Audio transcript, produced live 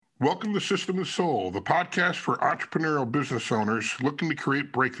Welcome to System and Soul, the podcast for entrepreneurial business owners looking to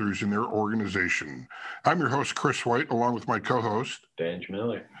create breakthroughs in their organization. I'm your host, Chris White, along with my co-host, Benj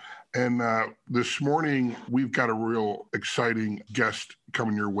Miller. And this morning, we've got a real exciting guest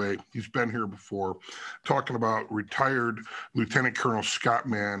coming your way. He's been here before, talking about retired Lieutenant Colonel Scott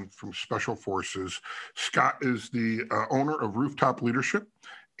Mann from Special Forces. Scott is the owner of Rooftop Leadership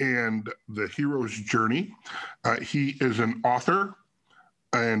and The Hero's Journey. He is an author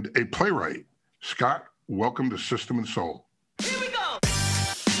and a playwright. Scott, welcome to System and Soul. Here we go.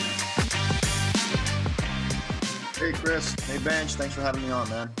 Hey, Chris. Hey, Benj. Thanks for having me on,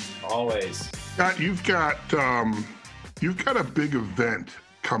 man. Always. Scott, you've got a big event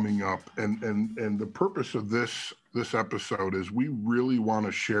coming up, and the purpose of this episode is we really want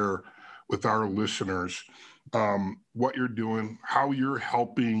to share with our listeners what you're doing, how you're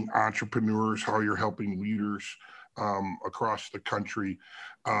helping entrepreneurs, how you're helping leaders across the country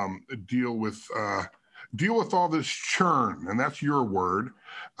deal with all this churn, and that's your word,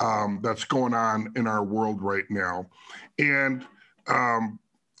 that's going on in our world right now. And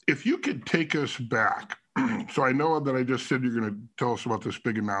if you could take us back, so I know that I just said you're going to tell us about this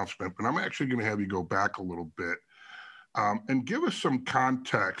big announcement, but I'm actually going to have you go back a little bit and give us some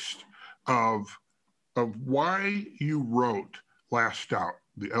context of why you wrote Last Out,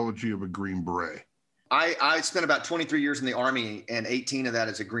 the Elegy of a Green Beret. I spent about 23 years in the Army, and 18 of that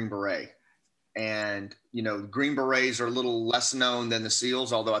as a Green Beret. And, you know, Green Berets are a little less known than the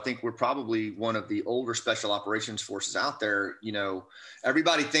SEALs, although I think we're probably one of the older special operations forces out there. You know,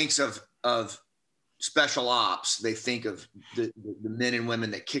 everybody thinks of special ops. They think of the men and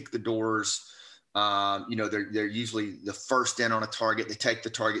women that kick the doors. You know, they're usually the first in on a target. They take the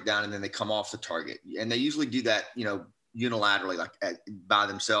target down and then they come off the target. And they usually do that, you know, unilaterally, like by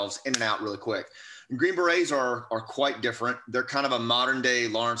themselves, in and out really quick. Green Berets are quite different. They're kind of a modern day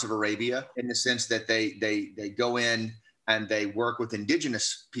Lawrence of Arabia in the sense that they go in and they work with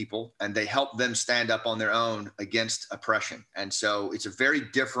indigenous people and they help them stand up on their own against oppression. And so it's a very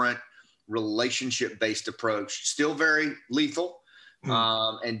different relationship-based approach, still very lethal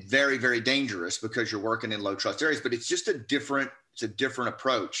and very, very dangerous because you're working in low trust areas, but it's just a different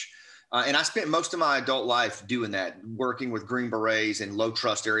approach. And I spent most of my adult life doing that, working with Green Berets in low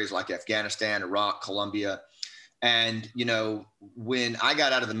trust areas like Afghanistan, Iraq, Colombia. And, you know, when I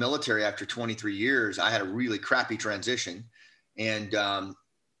got out of the military after 23 years, I had a really crappy transition and,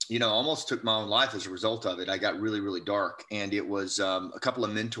 you know, almost took my own life as a result of it. I got really, really dark. And it was a couple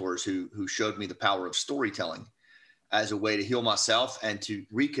of mentors who showed me the power of storytelling as a way to heal myself and to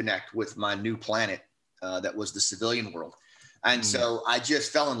reconnect with my new planet that was the civilian world. And so I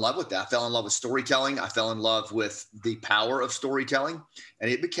just fell in love with that. I fell in love with storytelling. I fell in love with the power of storytelling. And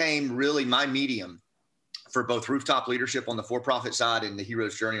it became really my medium for both Rooftop Leadership on the for-profit side and the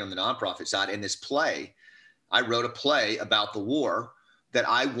Hero's Journey on the nonprofit side. And this play, I wrote a play about the war that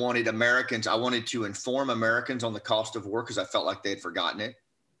I wanted to inform Americans on the cost of war because I felt like they had forgotten it.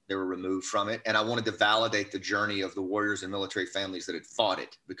 They were removed from it. And I wanted to validate the journey of the warriors and military families that had fought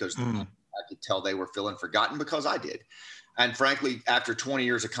it because I could tell they were feeling forgotten because I did. And frankly, after 20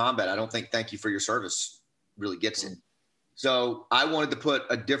 years of combat, I don't think thank you for your service really gets it. So I wanted to put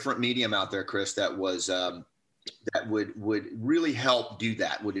a different medium out there, Chris, that was that would really help do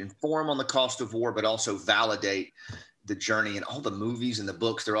that, would inform on the cost of war, but also validate the journey. And all the movies and the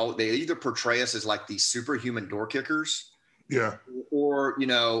books, they either portray us as like these superhuman door kickers, or you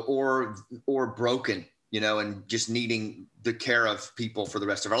know, or broken, you know, and just needing the care of people for the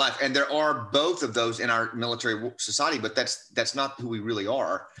rest of our life. And there are both of those in our military society, but that's not who we really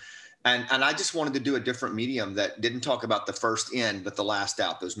are. And I just wanted to do a different medium that didn't talk about the first in, but the last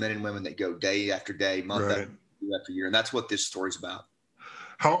out, those men and women that go day after day, month after year. And that's what this story's about.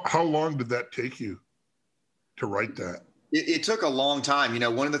 How long did that take you to write that? It took a long time. You know,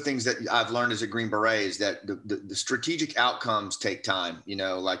 one of the things that I've learned as a Green Beret is that the strategic outcomes take time. You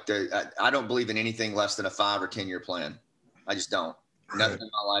know, like I don't believe in anything less than a 5 or 10 year plan. I just don't. Right. Nothing in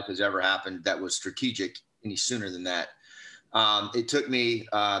my life has ever happened that was strategic any sooner than that. It took me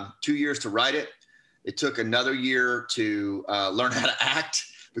 2 years to write it. It took another year to learn how to act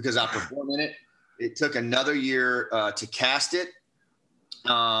because I perform in it. It took another year to cast it.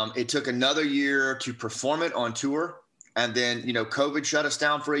 It took another year to perform it on tour. And then, you know, COVID shut us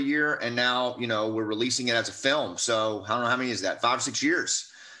down for a year. And now, you know, we're releasing it as a film. So I don't know how many is that, 5 or 6 years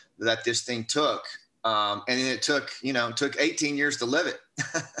that this thing took. And then it took 18 years to live it.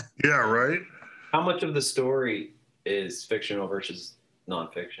 Yeah, right. How much of the story is fictional versus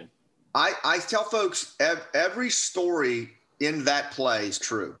nonfiction? I tell folks every story in that play is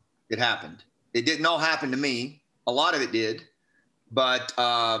true. It happened. It didn't all happen to me. A lot of it did. But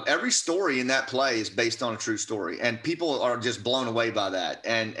every story in that play is based on a true story, and people are just blown away by that.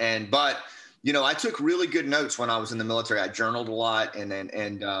 But I took really good notes when I was in the military. I journaled a lot,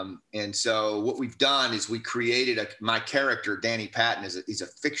 and so what we've done is we created my character, Danny Patton, he's a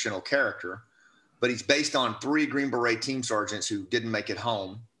fictional character, but he's based on 3 Green Beret team sergeants who didn't make it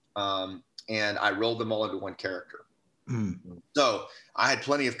home, and I rolled them all into one character. So I had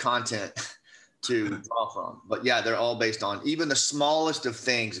plenty of content to draw from. But yeah, they're all based on even the smallest of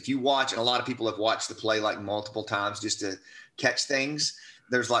things. If you watch, and a lot of people have watched the play like multiple times just to catch things,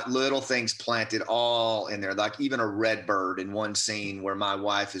 there's like little things planted all in there, like even a red bird in one scene where my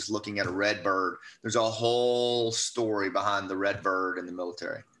wife is looking at a red bird. There's a whole story behind the red bird in the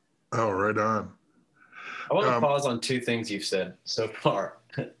military. Oh, right on. I want to pause on 2 things you've said so far.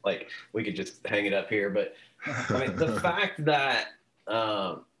 Like we could just hang it up here, but I mean, the fact that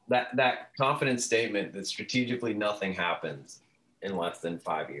that confident statement that strategically nothing happens in less than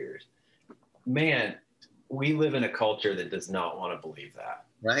 5 years, man, we live in a culture that does not want to believe that.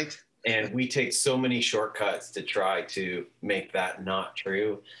 Right. And we take so many shortcuts to try to make that not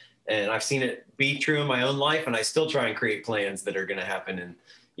true. And I've seen it be true in my own life, and I still try and create plans that are going to happen in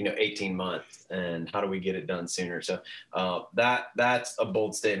 18 months, and how do we get it done sooner? So that's a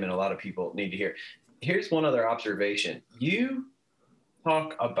bold statement a lot of people need to hear. Here's one other observation. You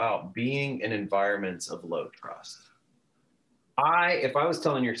talk about being in environments of low trust. If I was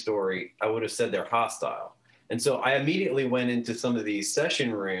telling your story, I would have said they're hostile. And so I immediately went into some of these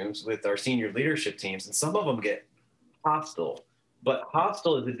session rooms with our senior leadership teams, and some of them get hostile, but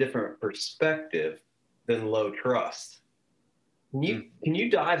hostile is a different perspective than low trust. Can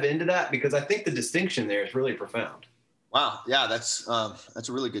you dive into that? Because I think the distinction there is really profound. Wow. Yeah, that's a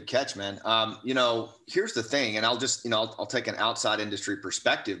really good catch, man. Here's the thing, and I'll just, I'll take an outside industry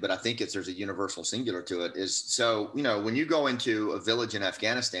perspective, but I think there's a universal singular to it when you go into a village in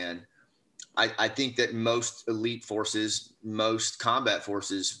Afghanistan, I think that most elite forces, most combat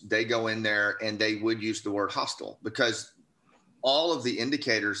forces, they go in there and they would use the word hostile because all of the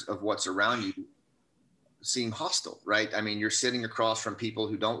indicators of what's around you seem hostile, right? I mean, you're sitting across from people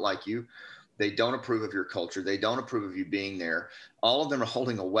who don't like you. They don't approve of your culture. They don't approve of you being there. All of them are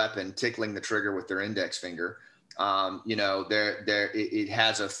holding a weapon, tickling the trigger with their index finger. It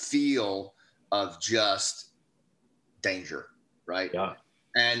has a feel of just danger, right? Yeah.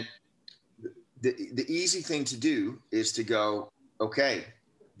 And the easy thing to do is to go, okay,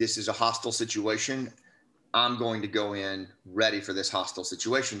 this is a hostile situation. I'm going to go in ready for this hostile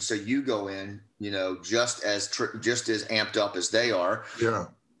situation. So you go in, just as amped up as they are. Yeah.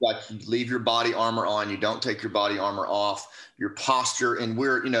 But you leave your body armor on. You don't take your body armor off. Your posture, and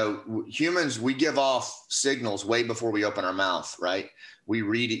we're, humans, we give off signals way before we open our mouth, right?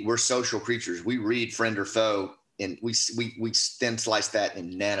 We're social creatures. We read friend or foe, and we thin slice that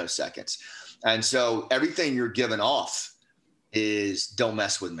in nanoseconds. And so everything you're giving off is don't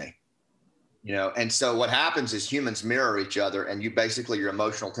mess with me. And so what happens is humans mirror each other, and your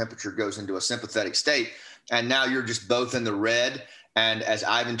emotional temperature goes into a sympathetic state. And now you're just both in the red. And as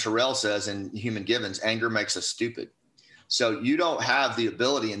Ivan Terrell says in Human Givens, anger makes us stupid. So you don't have the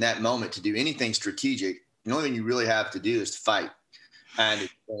ability in that moment to do anything strategic. The only thing you really have to do is to fight. And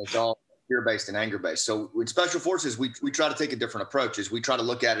it's all fear-based and anger-based. So with special forces, we try to take a different approach. We try to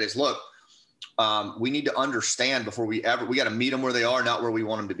look at it as, we need to understand before we got to meet them where they are, not where we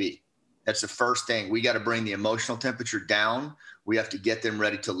want them to be. That's the first thing. We got to bring the emotional temperature down. We have to get them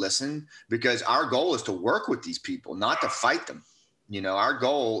ready to listen, because our goal is to work with these people, not to fight them. Our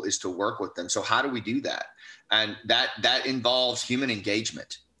goal is to work with them. So how do we do that? And that involves human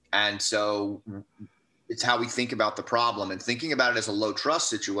engagement. And so it's how we think about the problem, and thinking about it as a low trust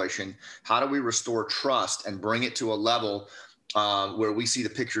situation. How do we restore trust and bring it to a level where we see the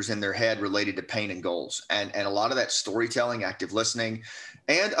pictures in their head related to pain and goals? And a lot of that storytelling, active listening.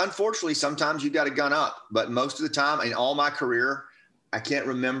 And unfortunately, sometimes you got to gun up. But most of the time in all my career, I can't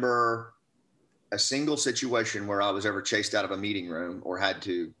remember a single situation where I was ever chased out of a meeting room or had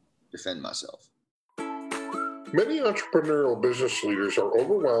to defend myself. Many entrepreneurial business leaders are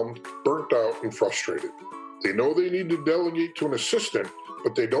overwhelmed, burnt out, and frustrated. They know they need to delegate to an assistant,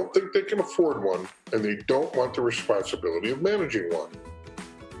 but they don't think they can afford one, and they don't want the responsibility of managing one.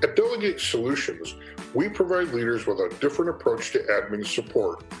 At Delegate Solutions, we provide leaders with a different approach to admin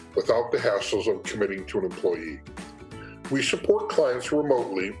support without the hassles of committing to an employee. We support clients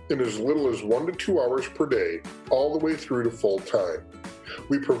remotely in as little as 1 to 2 hours per day, all the way through to full time.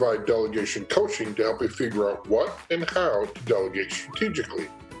 We provide delegation coaching to help you figure out what and how to delegate strategically.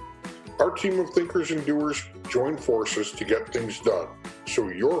 Our team of thinkers and doers join forces to get things done, so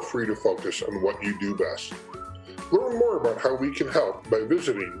you're free to focus on what you do best. Learn more about how we can help by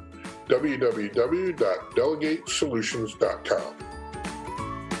visiting www.delegatesolutions.com.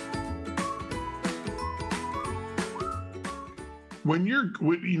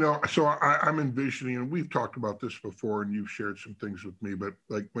 So I'm envisioning, and we've talked about this before, and you've shared some things with me, but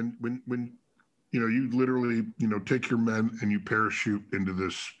like when you literally, take your men and you parachute into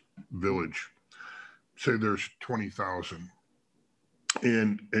this village, say there's 20,000,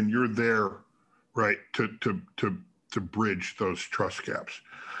 and you're there, right, to bridge those trust gaps.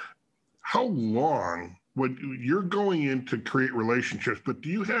 How long would you're going in to create relationships, but do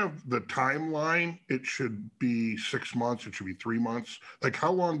you have the timeline? It should be 6 months. It should be 3 months. Like,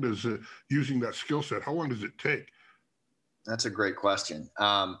 how long does it, using that skill set, how long does it take? That's a great question.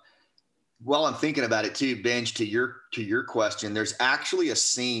 While I'm thinking about it too, Benj, to your question, there's actually a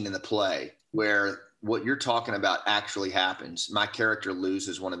scene in the play where what you're talking about actually happens. My character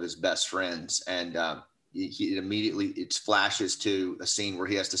loses one of his best friends, and it flashes to a scene where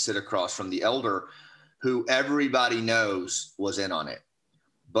he has to sit across from the elder who everybody knows was in on it,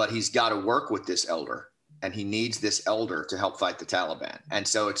 but he's got to work with this elder, and he needs this elder to help fight the Taliban. And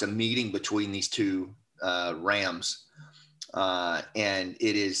so it's a meeting between these two rams. And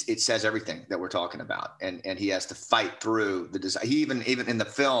it says everything that we're talking about. And he has to fight through the design. He even in the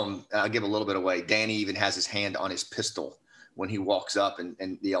film, I'll give a little bit away. Danny even has his hand on his pistol when he walks up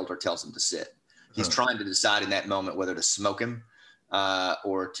and the elder tells him to sit. He's trying to decide in that moment whether to smoke him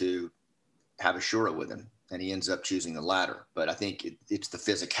or to have a shura with him. And he ends up choosing the latter. But I think it's the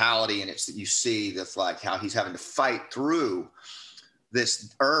physicality, and it's that you see that's like how he's having to fight through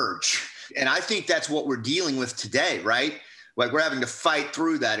this urge. And I think that's what we're dealing with today, right? Like, we're having to fight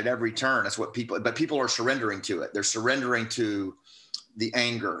through that at every turn. That's what people are surrendering to it. They're surrendering to the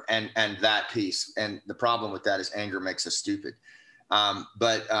anger and that piece. And the problem with that is anger makes us stupid.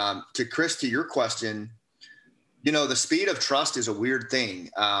 But to Chris, to your question, the speed of trust is a weird thing.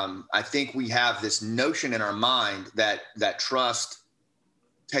 I think we have this notion in our mind that trust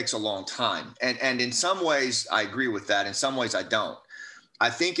takes a long time. And in some ways I agree with that. In some ways I don't. I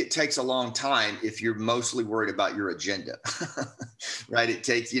think it takes a long time if you're mostly worried about your agenda, right? It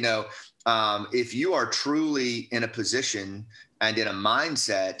takes, if you are truly in a position and in a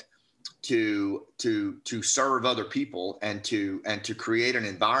mindset to serve other people and to create an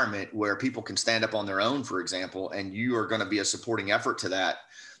environment where people can stand up on their own, for example, and you are going to be a supporting effort to that,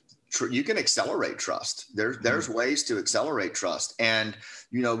 you can accelerate trust. There's ways to accelerate trust. And,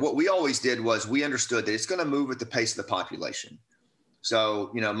 what we always did was we understood that it's going to move at the pace of the population. So,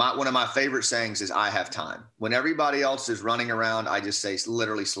 one of my favorite sayings is, I have time. When everybody else is running around, I just say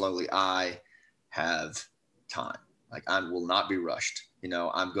literally slowly, I have time. Like, I will not be rushed.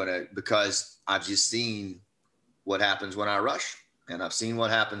 Because I've just seen what happens when I rush, and I've seen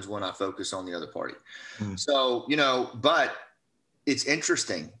what happens when I focus on the other party. So, but it's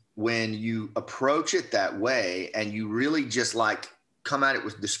interesting when you approach it that way and you really just like come at it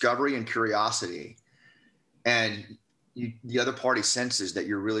with discovery and curiosity, and the other party senses that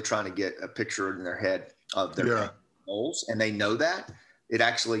you're really trying to get a picture in their head of their goals, and they know that, it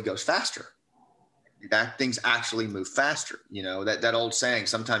actually goes faster. That things actually move faster. That old saying,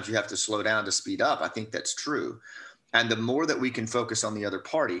 sometimes you have to slow down to speed up. I think that's true. And the more that we can focus on the other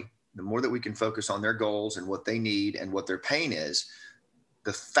party, the more that we can focus on their goals and what they need and what their pain is,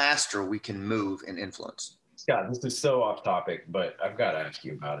 the faster we can move and influence. Scott, this is so off topic, but I've got to ask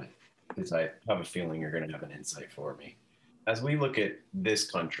you about it because I have a feeling you're going to have an insight for me. As we look at this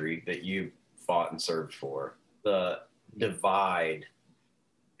country that you fought and served for, the divide,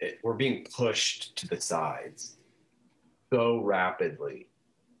 we're being pushed to the sides so rapidly.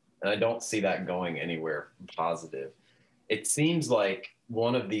 And I don't see that going anywhere positive. It seems like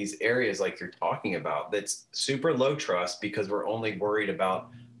one of these areas like you're talking about that's super low trust because we're only worried about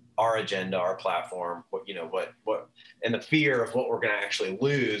our agenda, our platform, what and the fear of what we're going to actually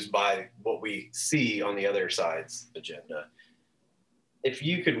lose by what we see on the other side's agenda. If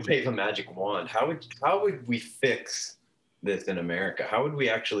you could wave a magic wand, how would we fix this in America? How would we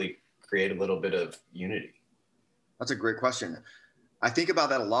actually create a little bit of unity? That's a great question. I think about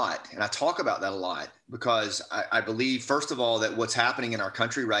that a lot, and I talk about that a lot because I believe, first of all, that what's happening in our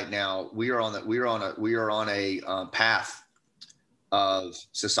country right now, we are on a path of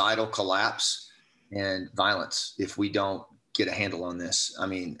societal collapse and violence if we don't get a handle on this. I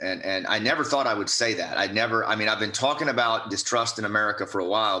mean, and I never thought I would say that. I've been talking about distrust in America for a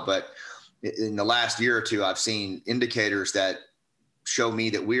while, but in the last year or two, I've seen indicators that show me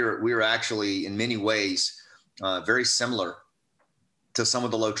that we're actually in many ways very similar to some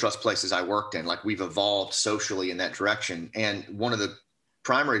of the low trust places I worked in. Like, we've evolved socially in that direction. And one of the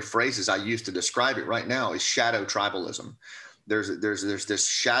primary phrases I use to describe it right now is shadow tribalism. There's this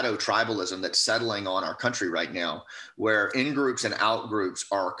shadow tribalism that's settling on our country right now, where in groups and out groups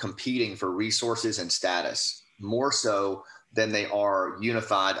are competing for resources and status more so than they are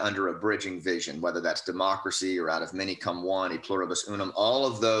unified under a bridging vision, whether that's democracy or out of many come one, a pluribus unum. All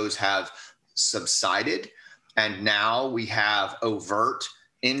of those have subsided. And now we have overt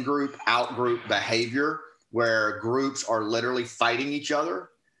in-group, out-group behavior where groups are literally fighting each other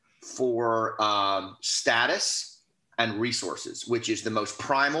for status and resources, which is the most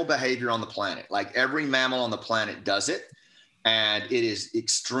primal behavior on the planet. Like every mammal on the planet does it. And it is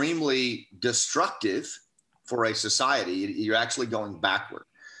extremely destructive for a society. You're actually going backward.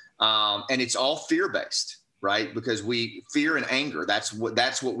 And it's all fear-based, right? Because fear and anger, that's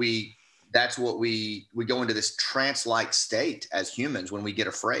what we go into this trance-like state as humans when we get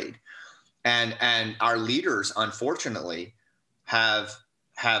afraid. And our leaders, unfortunately, have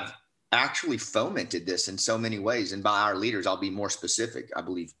actually fomented this in so many ways. And by our leaders, I'll be more specific. I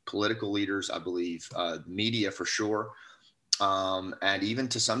believe political leaders, I believe media for sure, and even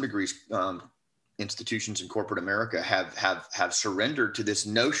to some degrees, institutions in corporate America have surrendered to this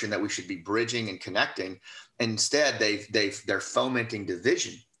notion that we should be bridging and connecting. Instead, they're fomenting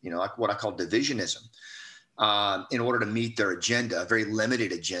division, like what I call divisionism, in order to meet their agenda, a very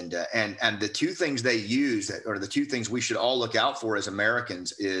limited agenda. And the two things they use, or the two things we should all look out for as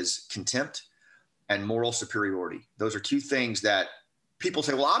Americans, is contempt and moral superiority. Those are two things that people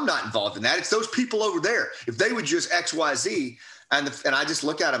say, well, I'm not involved in that. It's those people over there. If they would just X, Y, Z. And I just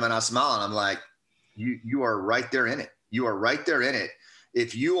look at them and I smile and I'm like, you are right there in it. You are right there in it.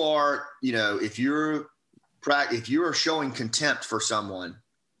 If you are, if you are showing contempt for someone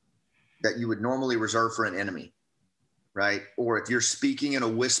that you would normally reserve for an enemy, right? Or if you're speaking in a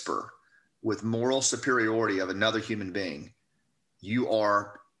whisper with moral superiority of another human being, you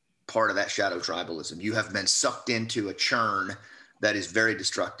are part of that shadow tribalism. You have been sucked into a churn that is very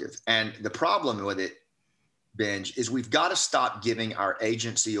destructive. And the problem with it, Benj, is we've got to stop giving our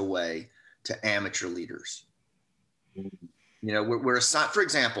agency away to amateur leaders. We're for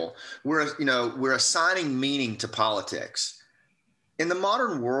example, we're assigning meaning to politics. In the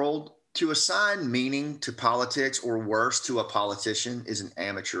modern world, to assign meaning to politics, or worse, to a politician, is an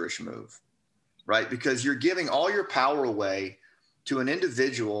amateurish move, right? Because you're giving all your power away to an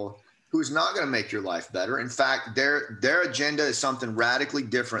individual who's not going to make your life better. In fact, their agenda is something radically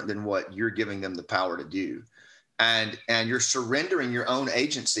different than what you're giving them the power to do. And you're surrendering your own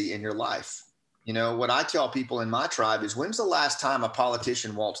agency in your life. What I tell people in my tribe is, when's the last time a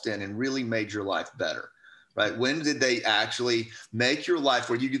politician waltzed in and really made your life better, right? When did they actually make your life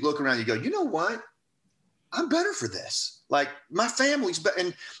where you look around and you go, you know what? I'm better for this. Like my family's better.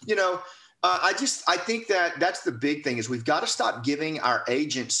 And, I think that that's the big thing, is we've got to stop giving our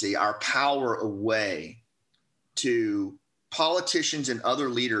agency, our power away to politicians and other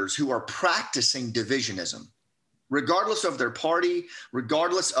leaders who are practicing divisionism, regardless of their party,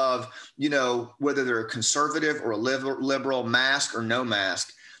 regardless of, whether they're a conservative or a liberal, mask or no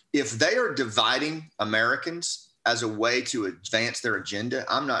mask. If they are dividing Americans as a way to advance their agenda,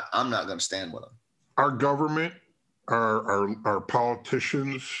 I'm not going to stand with them. Our government, our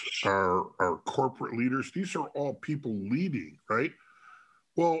politicians, our corporate leaders, these are all people leading, right?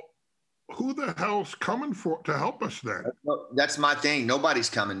 Well, who the hell's coming to help us then? That's my thing. Nobody's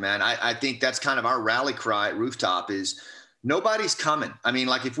coming, man. I think that's kind of our rally cry at Rooftop is nobody's coming. I mean,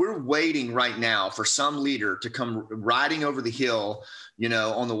 like if we're waiting right now for some leader to come riding over the hill,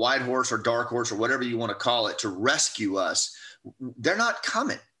 on the white horse or dark horse or whatever you want to call it, to rescue us, they're not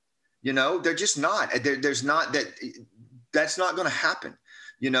coming. They're just not. There's not that. That's not going to happen.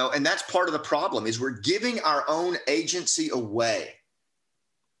 And that's part of the problem, is we're giving our own agency away.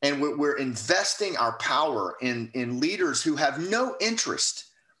 And we're investing our power in leaders who have no interest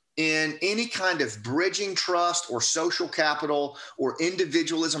in any kind of bridging trust or social capital or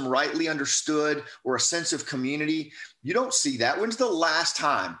individualism rightly understood or a sense of community. You don't see that. When's the last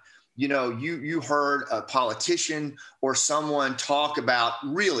time, you heard a politician or someone talk about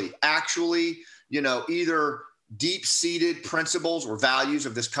really, actually, either deep-seated principles or values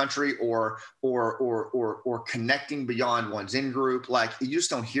of this country or connecting beyond one's in-group? Like, you just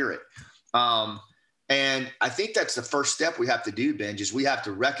don't hear it. And I think that's the first step we have to do, Benj, is we have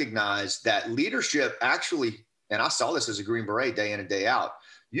to recognize that leadership actually, and I saw this as a Green Beret day in and day out,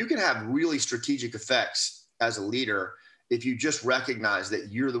 you can have really strategic effects as a leader if you just recognize that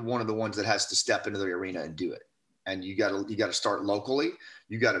you're one of the ones that has to step into the arena and do it. And you got to start locally.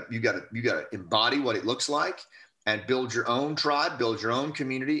 You got to embody what it looks like. and build your own tribe, build your own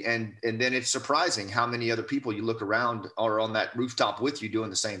community. And then it's surprising how many other people you look around are on that rooftop with you doing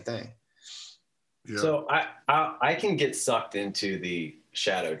the same thing. Yeah. So I can get sucked into the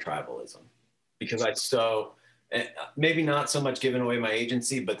shadow tribalism because maybe not so much giving away my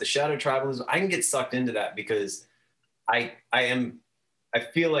agency, but the shadow tribalism, I can get sucked into that because I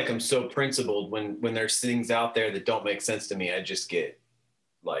feel like I'm so principled when there's things out there that don't make sense to me. I just get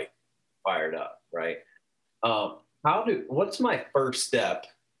like fired up, right? What's my first step?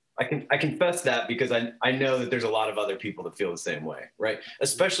 I confess that because I know that there's a lot of other people that feel the same way, right?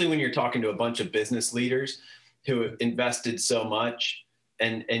 Especially when you're talking to a bunch of business leaders who have invested so much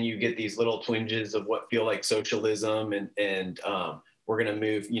and you get these little twinges of what feel like socialism and we're going to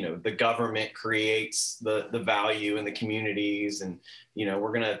move, the government creates the value in the communities and,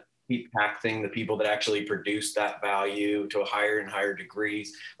 we're going to keep taxing the people that actually produce that value to a higher and higher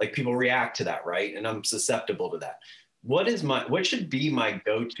degrees. Like people react to that, right? And I'm susceptible to that. What should be my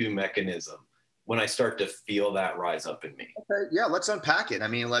go-to mechanism when I start to feel that rise up in me? Okay, yeah, let's unpack it. I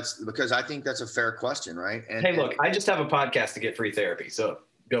mean, because I think that's a fair question, right? Hey, look, I just have a podcast to get free therapy, so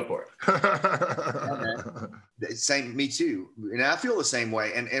go for it. Okay. Same, me too. And I feel the same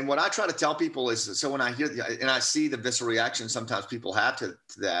way. And what I try to tell people is, so when I hear and I see the visceral reaction sometimes people have to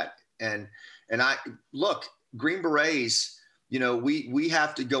that, and I look, Green Berets, we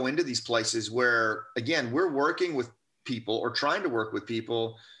have to go into these places where, again, we're working with people or trying to work with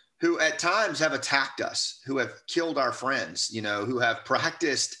people who at times have attacked us, who have killed our friends, who have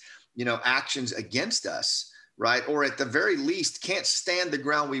practiced, actions against us, right? Or at the very least can't stand the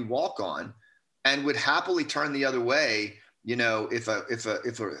ground we walk on and would happily turn the other way, if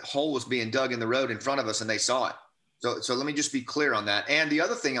a hole was being dug in the road in front of us and they saw it. So let me just be clear on that. And the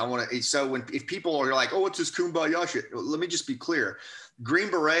other thing I want to, so if people are like, oh, it's this kumbaya shit, let me just be clear. Green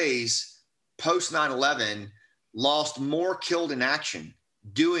Berets post 9/11 lost more killed in action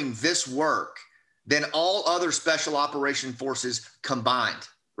doing this work than all other special operation forces combined,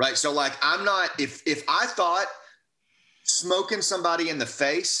 right? So like, I'm not, if I thought smoking somebody in the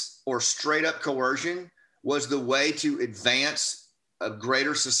face or straight up coercion was the way to advance a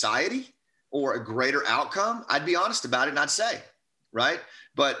greater society or a greater outcome, I'd be honest about it and I'd say, right?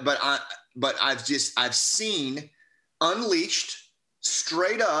 But I've seen unleashed,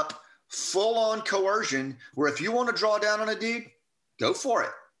 straight up, full on coercion where if you want to draw down on a dude, go for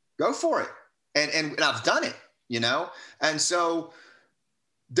it. And I've done it, And so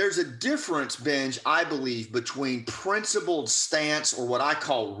there's a difference, Benj, I believe, between principled stance or what I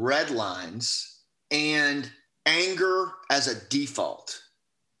call red lines and anger as a default.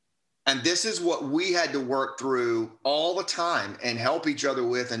 And this is what we had to work through all the time and help each other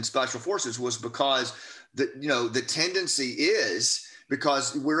with in special forces was because the tendency is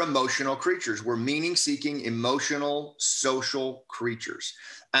because we're emotional creatures. We're meaning-seeking, emotional, social creatures.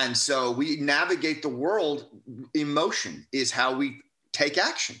 And so we navigate the world. Emotion is how we take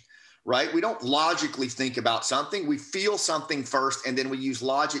action, right? We don't logically think about something. We feel something first, and then we use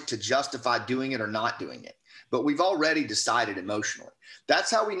logic to justify doing it or not doing it. But we've already decided emotionally.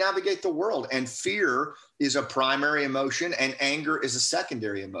 That's how we navigate the world. And fear is a primary emotion, and anger is a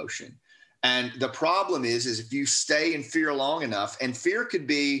secondary emotion. And the problem is if you stay in fear long enough, and fear could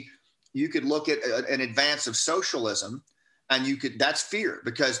be, you could look at an advance of socialism, and that's fear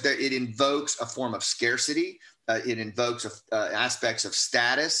because it invokes a form of scarcity. It invokes aspects of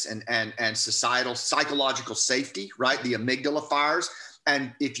status and societal psychological safety, right? The amygdala fires.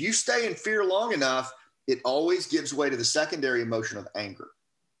 And if you stay in fear long enough, it always gives way to the secondary emotion of anger.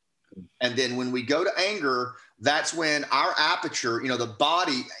 And then when we go to anger, that's when our aperture, the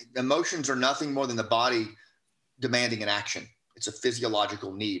body, emotions are nothing more than the body demanding an action. It's a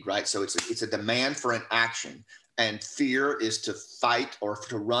physiological need, right? So it's a demand for an action. And fear is to fight or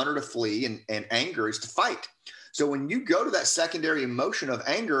to run or to flee, and anger is to fight. So when you go to that secondary emotion of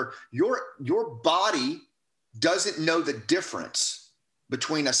anger, your body doesn't know the difference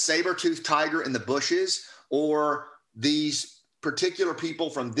between a saber-toothed tiger in the bushes or these particular people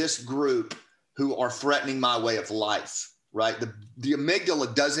from this group who are threatening my way of life, right? The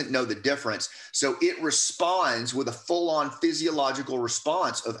amygdala doesn't know the difference. So it responds with a full-on physiological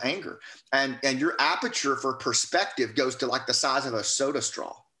response of anger. And your aperture for perspective goes to like the size of a soda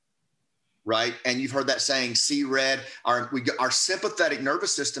straw, right? And you've heard that saying, see red, our sympathetic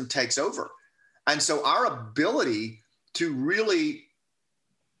nervous system takes over. And so our ability to really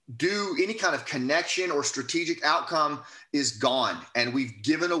do any kind of connection or strategic outcome is gone. And we've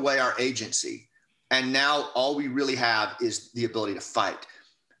given away our agency. And now all we really have is the ability to fight.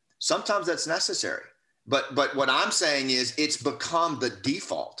 Sometimes that's necessary. But what I'm saying is it's become the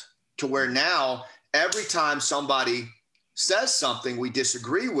default to where now every time somebody says something we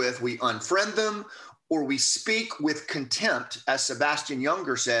disagree with, we unfriend them or we speak with contempt, as Sebastian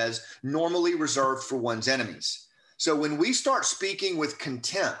Junger says, normally reserved for one's enemies. So when we start speaking with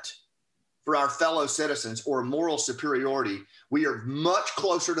contempt for our fellow citizens or moral superiority, we are much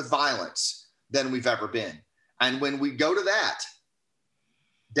closer to violence than we've ever been. And when we go to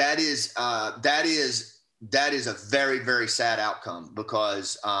that is a very, very sad outcome,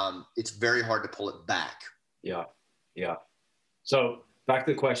 because it's very hard to pull it back. Yeah. Yeah. So back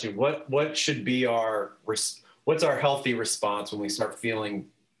to the question, what should be what's our healthy response when we start feeling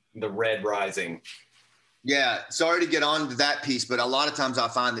the red rising? Yeah. Sorry to get on to that piece, but a lot of times I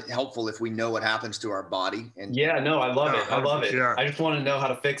find it helpful if we know what happens to our body. And yeah, no, I love it. I love it. Yeah. I just want to know how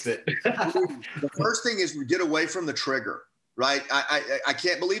to fix it. The first thing is we get away from the trigger, right? I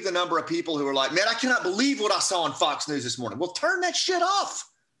can't believe the number of people who are like, man, I cannot believe what I saw on Fox News this morning. Well, turn that shit off.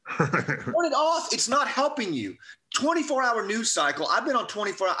 Turn it off. It's not helping you. 24-hour news cycle. I've been on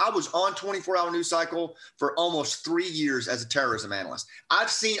 24. I was on 24-hour news cycle for almost 3 years as a terrorism analyst. I've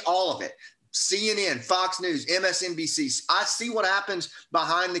seen all of it. CNN, Fox News, MSNBC. I see what happens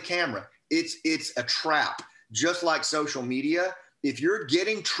behind the camera. It's a trap, just like social media. If you're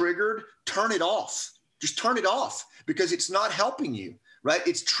getting triggered, turn it off. Just turn it off, because it's not helping you, right?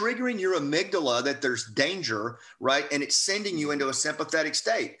 It's triggering your amygdala that there's danger, right? And it's sending you into a sympathetic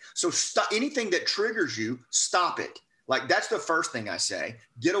state. So stop anything that triggers you, stop it. Like, that's the first thing I say.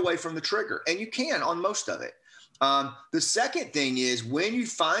 Get away from the trigger. And you can on most of it. The second thing is, when you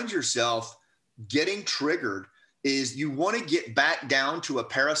find yourself getting triggered, is you want to get back down to a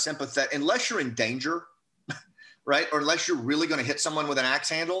parasympathetic, unless you're in danger, right? Or unless you're really going to hit someone with an axe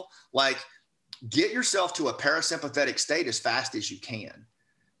handle, like, get yourself to a parasympathetic state as fast as you can,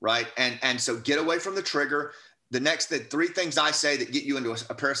 right? And so get away from the trigger. The three things I say that get you into a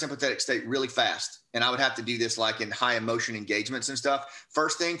parasympathetic state really fast, and I would have to do this like in high emotion engagements and stuff.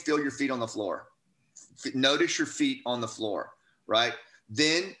 First thing, feel your feet on the floor. Notice your feet on the floor, right?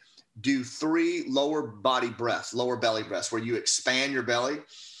 Then do 3 lower belly breaths, where you expand your belly. And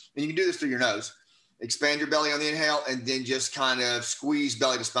you can do this through your nose. Expand your belly on the inhale, and then just kind of squeeze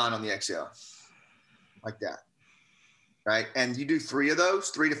belly to spine on the exhale. Like that, right? And you do 3 of those,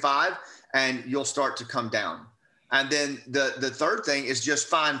 3 to 5, and you'll start to come down. And then the third thing is just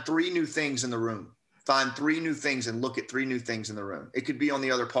find 3 new things in the room. Find 3 new things and look at 3 new things in the room. It could be on the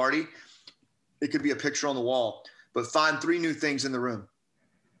other party. It could be a picture on the wall, but find 3 new things in the room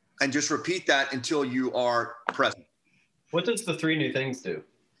and just repeat that until you are present. What does the 3 new things do?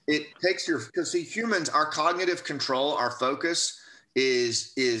 It takes because see, humans, our cognitive control, our focus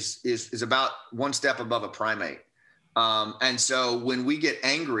is about 1 step above a primate. And so when we get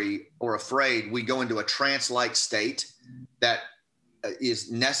angry or afraid, we go into a trance-like state that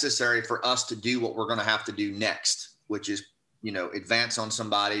is necessary for us to do what we're going to have to do next, which is, advance on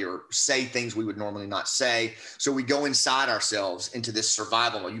somebody or say things we would normally not say. So we go inside ourselves into this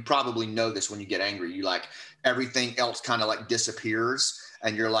survival mode. You probably know this when you get angry. You like everything else kind of like disappears.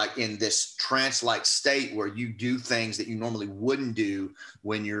 And you're like in this trance-like state where you do things that you normally wouldn't do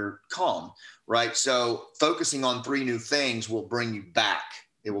when you're calm, right? So focusing on 3 new things will bring you back.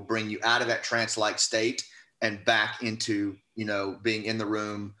 It will bring you out of that trance-like state and back into, being in the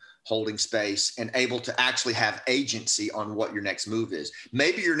room, holding space, and able to actually have agency on what your next move is.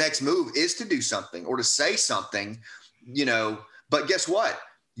 Maybe your next move is to do something or to say something, but guess what?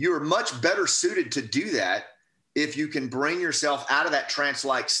 You're much better suited to do that if you can bring yourself out of that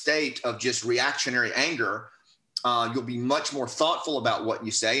trance-like state of just reactionary anger. You'll be much more thoughtful about what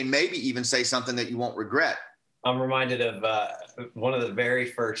you say, and maybe even say something that you won't regret. I'm reminded of one of the very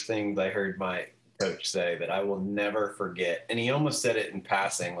first things I heard my coach say that I will never forget. And he almost said it in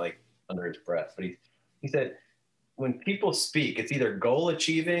passing, like under his breath. But he said, when people speak, it's either goal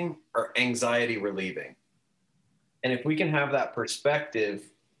achieving or anxiety relieving. And if we can have that perspective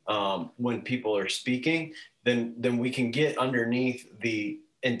when people are speaking, then we can get underneath the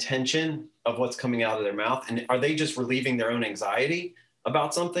intention of what's coming out of their mouth. And are they just relieving their own anxiety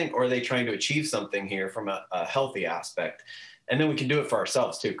about something, or are they trying to achieve something here from a healthy aspect? And then we can do it for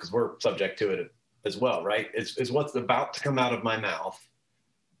ourselves too, because we're subject to it as well, right? Is what's about to come out of my mouth,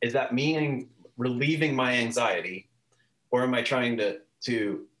 is that me relieving my anxiety, or am I trying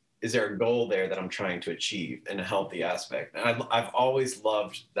to is there a goal there that I'm trying to achieve in a healthy aspect? And I've always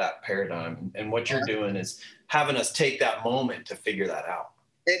loved that paradigm. And what you're doing is having us take that moment to figure that out.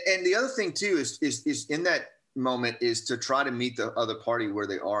 And the other thing too is in that moment is to try to meet the other party where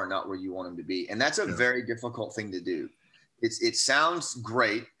they are, not where you want them to be. And that's a very difficult thing to do. It sounds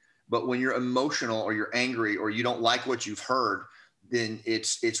great, but when you're emotional or you're angry or you don't like what you've heard, then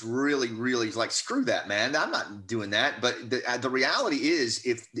it's really like, screw that, man. I'm not doing that. But the reality is,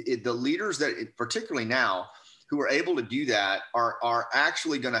 if the leaders that, particularly now, who are able to do that are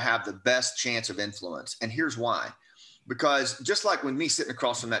actually going to have the best chance of influence. And here's why. Because just like when me sitting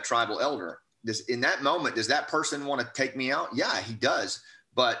across from that tribal elder, in that moment, does that person want to take me out? Yeah, he does.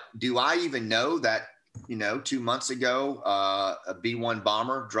 But do I even know that, 2 months ago, a B-1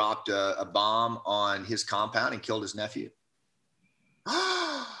 bomber dropped a bomb on his compound and killed his nephew?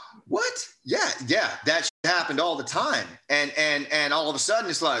 What? Yeah. That happened all the time. And all of a sudden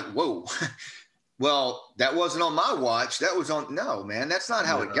it's like, whoa, well, that wasn't on my watch. That was on, no, man, that's not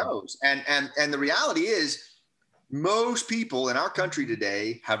how it goes. And the reality is, most people in our country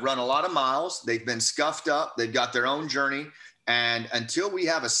today have run a lot of miles. They've been scuffed up. They've got their own journey. And until we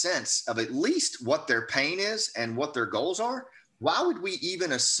have a sense of at least what their pain is and what their goals are, why would we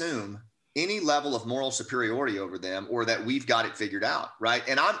even assume any level of moral superiority over them, or that we've got it figured out, right?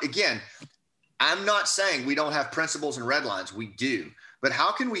 And I'm not saying we don't have principles and red lines. We do. But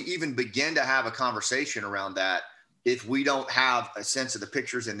how can we even begin to have a conversation around that if we don't have a sense of the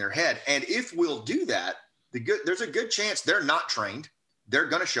pictures in their head? And if we'll do that, there's a good chance they're not trained. They're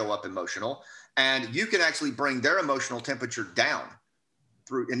going to show up emotional, and you can actually bring their emotional temperature down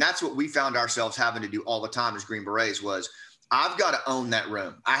through. And that's what we found ourselves having to do all the time as Green Berets was, I've got to own that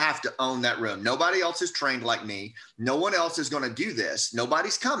room. I have to own that room. Nobody else is trained like me. No one else is going to do this.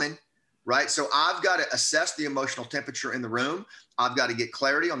 Nobody's coming, right? So I've got to assess the emotional temperature in the room. I've got to get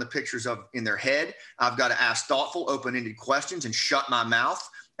clarity on the pictures in their head. I've got to ask thoughtful, open-ended questions and shut my mouth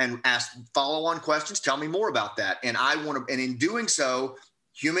and ask follow-on questions. Tell me more about that. And in doing so,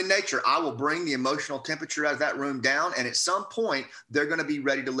 human nature, I will bring the emotional temperature out of that room down. And at some point, they're going to be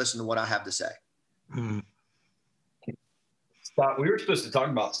ready to listen to what I have to say. Mm. Stop. We were supposed to talk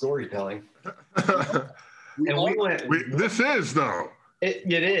about storytelling. This is, though.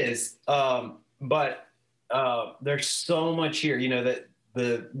 It is. But there's so much here, that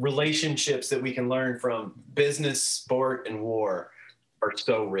the relationships that we can learn from business, sport, and war are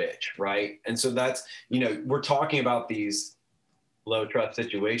so rich, right? And so that's, we're talking about these low trust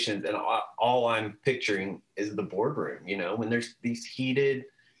situations, and all I'm picturing is the boardroom, when there's these heated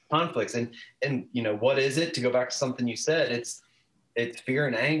conflicts. And what is it? To go back to something you said, it's fear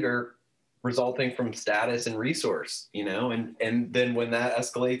and anger resulting from status and resource, and then when that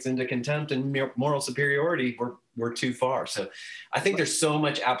escalates into contempt and moral superiority, we're too far. So I think there's so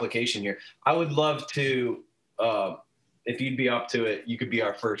much application here. I would love to, if you'd be up to it, you could be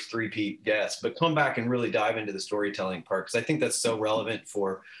our first three-peat guest, but come back and really dive into the storytelling part, because I think that's so relevant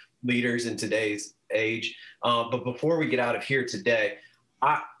for leaders in today's age. But before we get out of here today,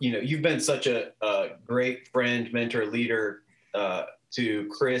 you've been such a great friend, mentor, leader to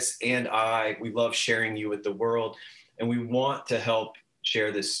Chris and I. We love sharing you with the world, and we want to help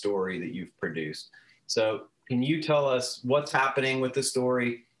share this story that you've produced. So can you tell us what's happening with the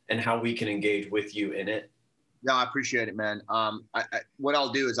story and how we can engage with you in it? No, I appreciate it, man. What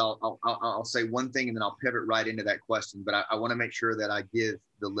I'll do is I'll say one thing and then I'll pivot right into that question. But I want to make sure that I give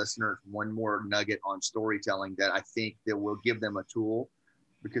the listeners one more nugget on storytelling that I think that will give them a tool,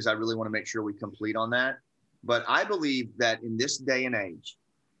 because I really want to make sure we complete on that. But I believe that in this day and age,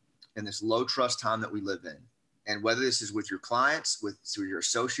 in this low trust time that we live in, and whether this is with your clients, with your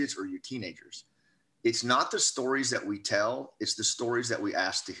associates, or your teenagers, it's not the stories that we tell, it's the stories that we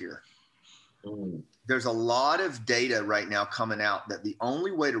ask to hear. There's a lot of data right now coming out that the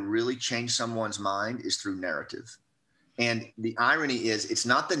only way to really change someone's mind is through narrative. And the irony is, it's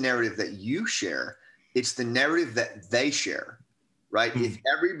not the narrative that you share, it's the narrative that they share, right? If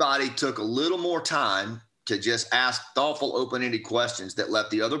everybody took a little more time to just ask thoughtful, open-ended questions that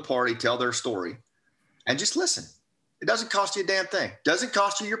let the other party tell their story and just listen. It doesn't cost you a damn thing. Doesn't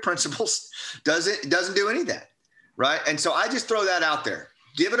cost you your principles. Doesn't do any of that, right? And so I just throw that out there.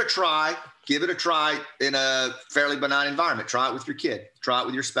 Give it a try. Give it a try in a fairly benign environment. Try it with your kid. Try it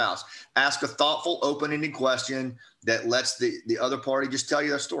with your spouse. Ask a thoughtful, open-ended question that lets the other party just tell you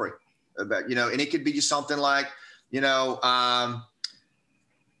their story about, and it could be just something like,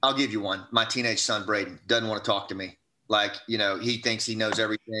 I'll give you one. My teenage son, Braden, doesn't want to talk to me. Like, he thinks he knows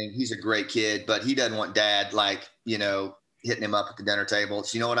everything. He's a great kid, but he doesn't want dad, hitting him up at the dinner table.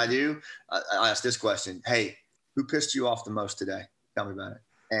 So you know what I do? I ask this question. Hey, who pissed you off the most today? Tell me about it.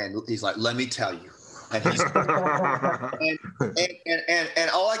 And he's like, let me tell you. And he's and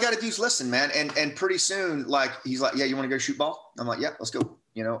all I got to do is listen, man. And pretty soon, he's like, yeah, you want to go shoot ball? I'm like, yeah, let's go.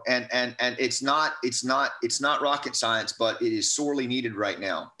 And it's not rocket science, but it is sorely needed right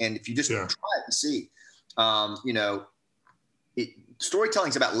now. And if you just try it and see,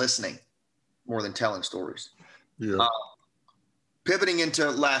 storytelling is about listening more than telling stories. Yeah. pivoting into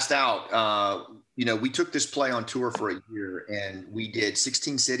Last Out, we took this play on tour for a year, and we did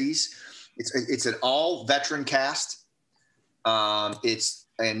 16 cities. It's an all veteran cast.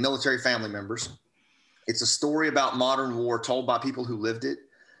 And military family members. It's a story about modern war told by people who lived it.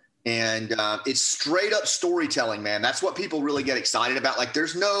 And it's straight up storytelling, man. That's what people really get excited about. Like,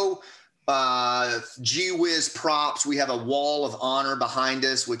 there's no gee whiz props. We have a wall of honor behind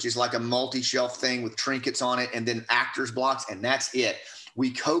us, which is like a multi-shelf thing with trinkets on it, and then actors blocks, and that's it.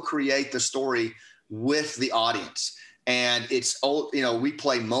 We co-create the story with the audience. And we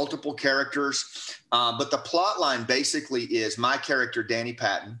play multiple characters, but the plot line basically is my character, Danny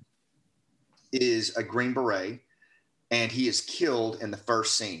Patton, is a Green Beret, and he is killed in the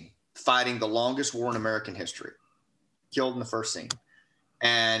first scene, fighting the longest war in American history, killed in the first scene.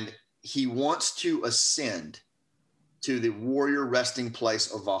 And he wants to ascend to the warrior resting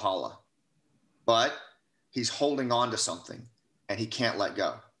place of Valhalla, but he's holding on to something, and he can't let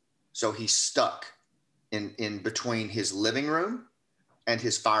go. So he's stuck in between his living room and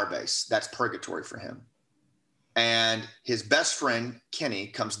his fire base. That's purgatory for him. And his best friend, Kenny,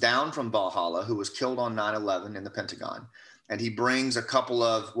 comes down from Valhalla, who was killed on 9/11 in the Pentagon. And he brings a couple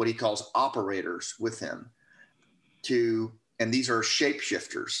of what he calls operators with him and these are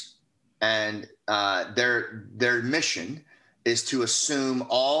shapeshifters. And their mission is to assume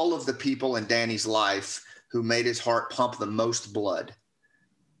all of the people in Danny's life who made his heart pump the most blood,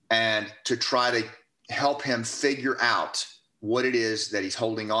 and to try to help him figure out what it is that he's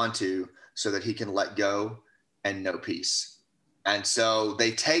holding on to so that he can let go and know peace. And so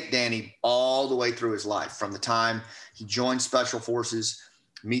they take Danny all the way through his life, from the time he joins Special Forces,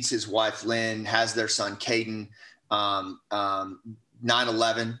 meets his wife, Lynn, has their son, Caden,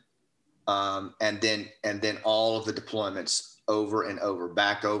 9/11, and then all of the deployments over and over,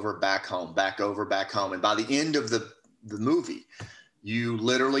 back home, back over, back home. And by the end of the movie, you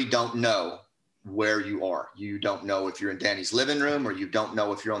literally don't know where you are. You don't know if you're in Danny's living room, or you don't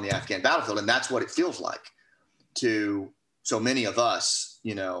know if you're on the Afghan battlefield. And that's what it feels like to so many of us,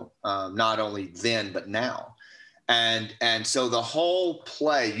 not only then, but now. And so the whole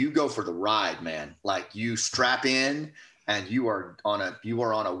play, you go for the ride, man. Like, you strap in, and you are on a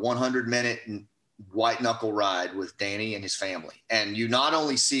 100-minute white knuckle ride with Danny and his family. And you not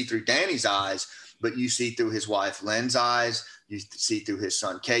only see through Danny's eyes, but you see through his wife, Lynn's eyes, you see through his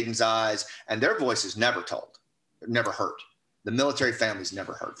son, Caden's eyes, and their voices never told, never heard. The military families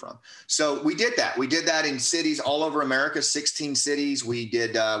never heard from. So we did that. We did that in cities all over America, 16 cities. We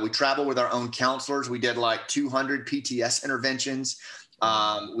traveled with our own counselors. We did like 200 PTS interventions.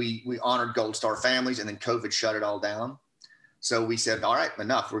 We honored Gold Star families, and then COVID shut it all down. So we said, all right,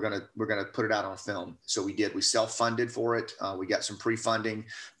 enough. We're gonna put it out on film. So we did. We self-funded for it. We got some pre-funding.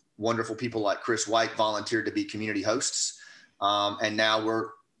 Wonderful people like Chris White volunteered to be community hosts, and now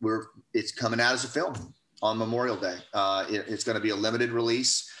it's coming out as a film on Memorial Day. It's going to be a limited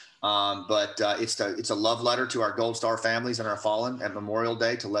release, but it's a love letter to our Gold Star families and our fallen at Memorial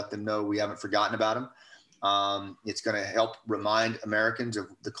Day, to let them know we haven't forgotten about them. It's going to help remind Americans of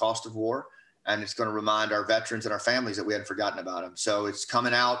the cost of war, and it's going to remind our veterans and our families that we hadn't forgotten about them. So it's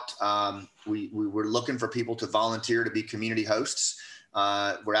coming out. We were looking for people to volunteer to be community hosts.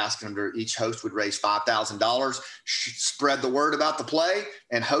 We're asking them each host would raise $5,000, spread the word about the play,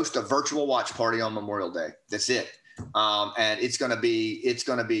 and host a virtual watch party on Memorial Day. That's it. And it's going to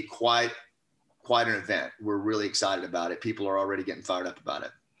be quite an event. We're really excited about it. People are already getting fired up about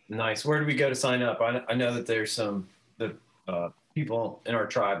it. Nice. Where do we go to sign up? I know that there's some people in our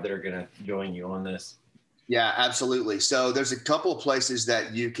tribe that are going to join you on this. Yeah, absolutely. So there's a couple of places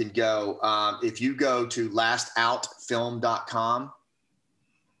that you can go. If you go to lastoutfilm.com,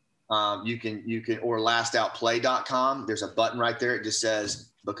 you can, or lastoutplay.com. There's a button right there. It just says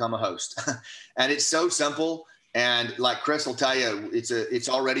become a host. And it's so simple. And like Chris will tell you, it's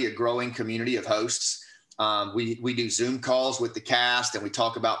already a growing community of hosts. We do Zoom calls with the cast, and we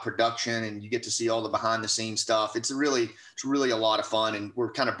talk about production, and you get to see all the behind the scenes stuff. It's really a lot of fun. And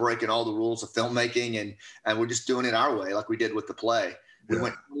we're kind of breaking all the rules of filmmaking, and we're just doing it our way, like we did with the play. We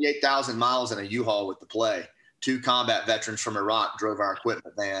went 28,000 miles in a U-Haul with the play. 2 combat veterans from Iraq drove our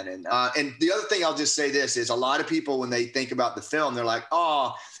equipment van. And the other thing I'll just say this is, a lot of people, when they think about the film, they're like,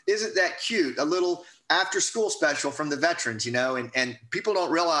 oh, isn't that cute? A little after school special from the veterans, and people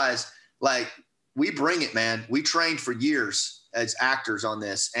don't realize, like, we bring it, man. We trained for years as actors on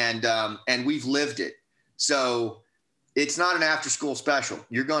this, and we've lived it. So it's not an after school special.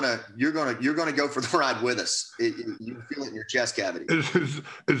 You're gonna go for the ride with us. You feel it in your chest cavity.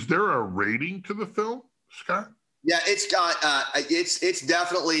 Is there a rating to the film, Scott? Yeah, it's got it's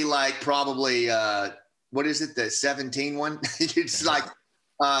definitely like probably what is it? The 17 one? It's like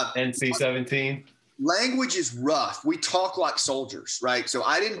NC-17. Language is rough. We talk like soldiers, right? So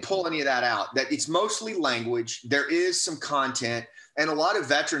I didn't pull any of that out. That it's mostly language. There is some content, and a lot of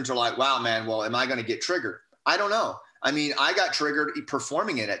veterans are like, "Wow, man. Well, am I going to get triggered?" I don't know. I mean, I got triggered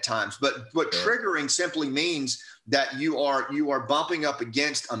performing it at times, but triggering simply means that you are bumping up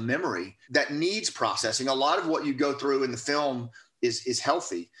against a memory that needs processing. A lot of what you go through in the film is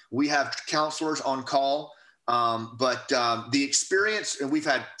healthy. We have counselors on call. But the experience, and we've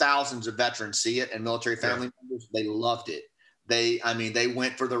had thousands of veterans see it and military family members, they loved it. They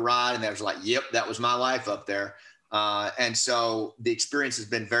went for the ride and they was like, yep, that was my life up there. And so the experience has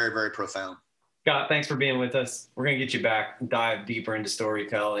been very, very profound. Scott, thanks for being with us. We're going to get you back, dive deeper into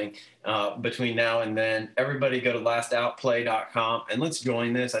storytelling between now and then. Everybody go to lastoutplay.com and let's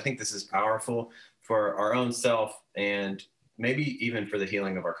join this. I think this is powerful for our own self and maybe even for the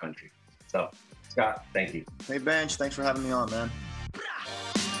healing of our country. So, Scott, thank you. Hey, Benj, thanks for having me on, man.